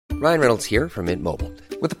Ryan Reynolds here from Mint Mobile.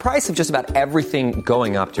 With the price of just about everything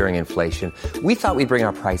going up during inflation, we thought we'd bring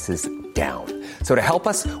our prices down. So to help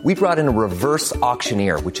us, we brought in a reverse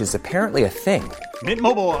auctioneer, which is apparently a thing. Mint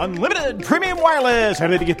Mobile Unlimited Premium Wireless. How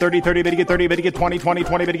to get 30, 30, bit to get 30, bit to get 20, 20,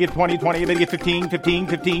 20, bit to get 20, 20, bit to get 15, 15,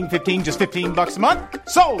 15, 15, just $15 a month?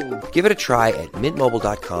 Sold! Give it a try at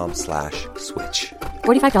mintmobile.com/switch.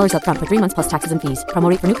 $45 up front for 3 months plus taxes and fees. Promo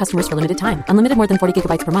rate for new customers for limited time. Unlimited more than 40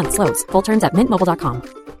 gigabytes per month. Slows full terms at mintmobile.com.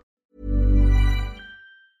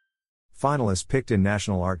 Finalists picked in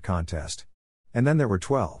National Art Contest. And then there were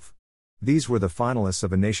 12. These were the finalists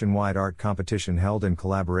of a nationwide art competition held in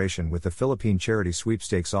collaboration with the Philippine Charity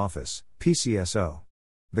Sweepstakes Office, PCSO.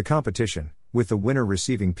 The competition, with the winner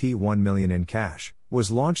receiving $1 million in cash,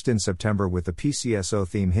 was launched in September with the PCSO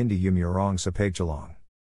theme Hindi Umurong sa Pagchalong.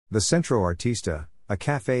 The Centro Artista, a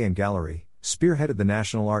cafe and gallery, spearheaded the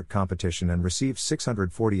national art competition and received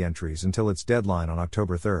 640 entries until its deadline on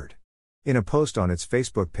October 3. In a post on its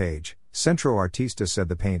Facebook page, Centro Artista said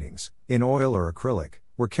the paintings, in oil or acrylic,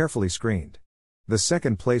 were carefully screened. The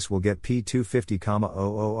second place will get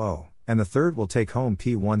P250,000, and the third will take home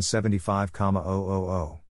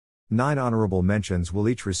P175,000. 9 honorable mentions will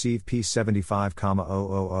each receive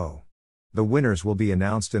P75,000. The winners will be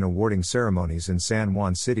announced in awarding ceremonies in San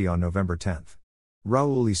Juan City on November 10.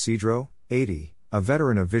 Raul Isidro, 80, a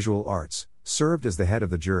veteran of visual arts, served as the head of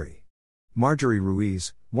the jury. Marjorie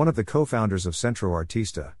Ruiz, one of the co-founders of Centro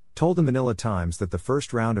Artista, told the Manila Times that the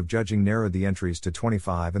first round of judging narrowed the entries to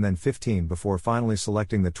 25 and then 15 before finally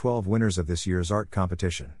selecting the 12 winners of this year's art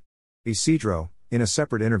competition. Isidro, in a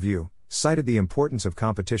separate interview, cited the importance of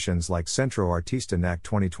competitions like Centro Artista NAC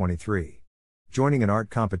 2023. Joining an art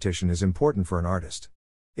competition is important for an artist.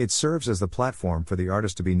 It serves as the platform for the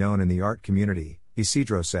artist to be known in the art community,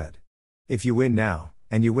 Isidro said. If you win now,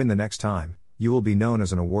 and you win the next time, you will be known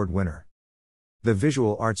as an award winner. The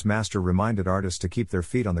visual arts master reminded artists to keep their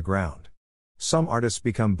feet on the ground. Some artists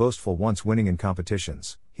become boastful once winning in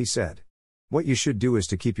competitions, he said. What you should do is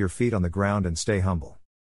to keep your feet on the ground and stay humble.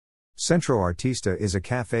 Centro Artista is a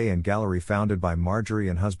cafe and gallery founded by Marjorie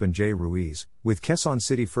and husband Jay Ruiz, with Quezon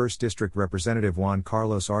City 1st District Representative Juan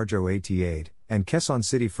Carlos Arjo 88, and Quezon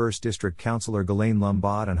City 1st District Councilor Ghislaine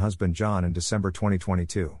Lombard and husband John in December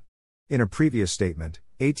 2022. In a previous statement,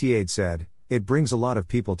 88 said, "It brings a lot of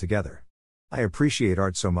people together. I appreciate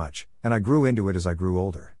art so much, and I grew into it as I grew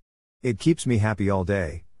older. It keeps me happy all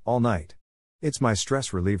day, all night. It's my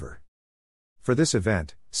stress reliever." For this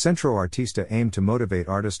event, Centro Artista aimed to motivate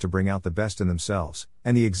artists to bring out the best in themselves,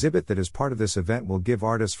 and the exhibit that is part of this event will give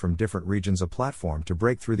artists from different regions a platform to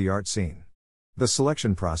break through the art scene. The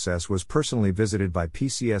selection process was personally visited by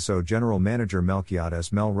PCSO General Manager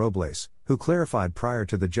Melquiades Mel Robles, who clarified prior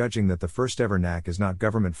to the judging that the first ever NAC is not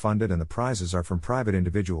government funded and the prizes are from private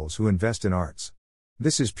individuals who invest in arts.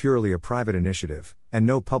 This is purely a private initiative, and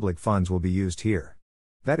no public funds will be used here.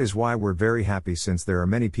 That is why we're very happy since there are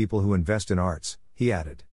many people who invest in arts, he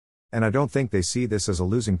added. And I don't think they see this as a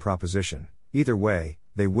losing proposition. Either way,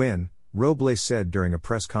 they win, Robles said during a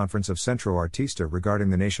press conference of Centro Artista regarding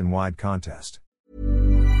the nationwide contest.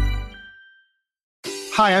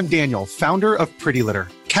 Hi, I'm Daniel, founder of Pretty Litter.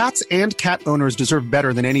 Cats and cat owners deserve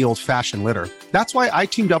better than any old-fashioned litter. That's why I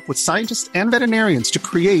teamed up with scientists and veterinarians to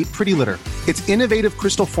create Pretty Litter. Its innovative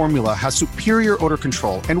crystal formula has superior odor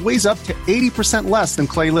control and weighs up to 80% less than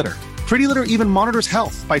clay litter. Pretty Litter even monitors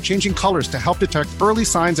health by changing colors to help detect early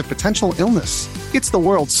signs of potential illness. It's the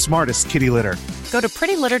world's smartest kitty litter. Go to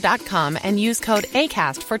prettylitter.com and use code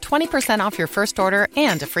ACAST for 20% off your first order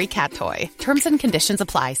and a free cat toy. Terms and conditions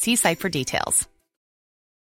apply. See site for details.